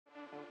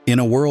In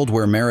a world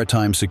where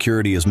maritime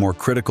security is more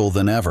critical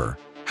than ever,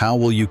 how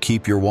will you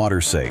keep your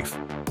waters safe?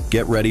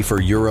 Get ready for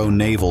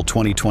EuroNaval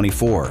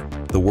 2024,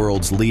 the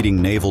world's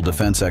leading naval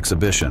defense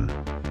exhibition.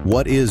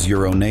 What is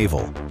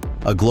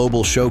EuroNaval? A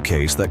global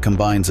showcase that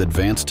combines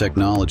advanced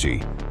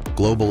technology,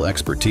 global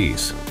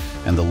expertise,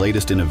 and the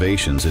latest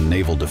innovations in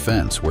naval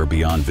defense, where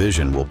Beyond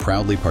Vision will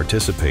proudly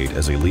participate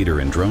as a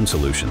leader in drone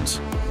solutions.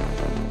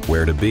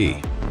 Where to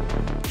be?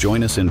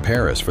 Join us in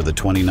Paris for the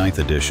 29th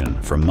edition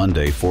from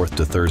Monday 4th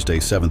to Thursday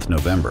 7th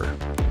November.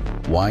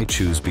 Why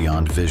choose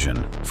Beyond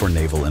Vision for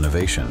naval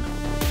innovation?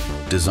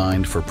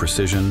 Designed for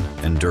precision,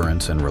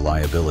 endurance, and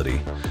reliability,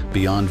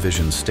 Beyond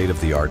Vision's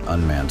state-of-the-art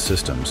unmanned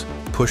systems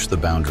push the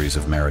boundaries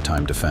of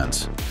maritime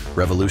defense,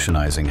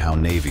 revolutionizing how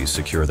navies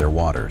secure their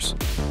waters.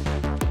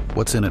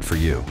 What's in it for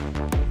you?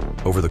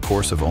 Over the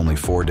course of only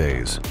 4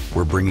 days,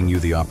 we're bringing you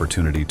the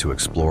opportunity to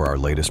explore our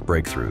latest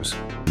breakthroughs,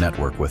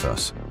 network with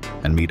us,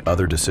 and meet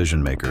other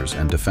decision-makers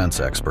and defense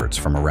experts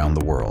from around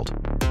the world.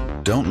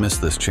 Don't miss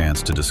this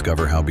chance to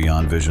discover how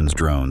Beyond Vision's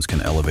drones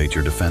can elevate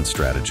your defense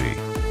strategy.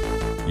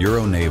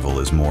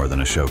 EuroNaval is more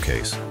than a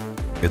showcase.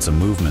 It's a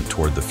movement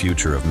toward the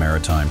future of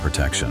maritime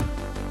protection.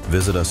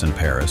 Visit us in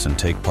Paris and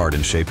take part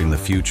in shaping the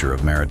future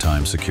of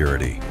maritime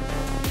security.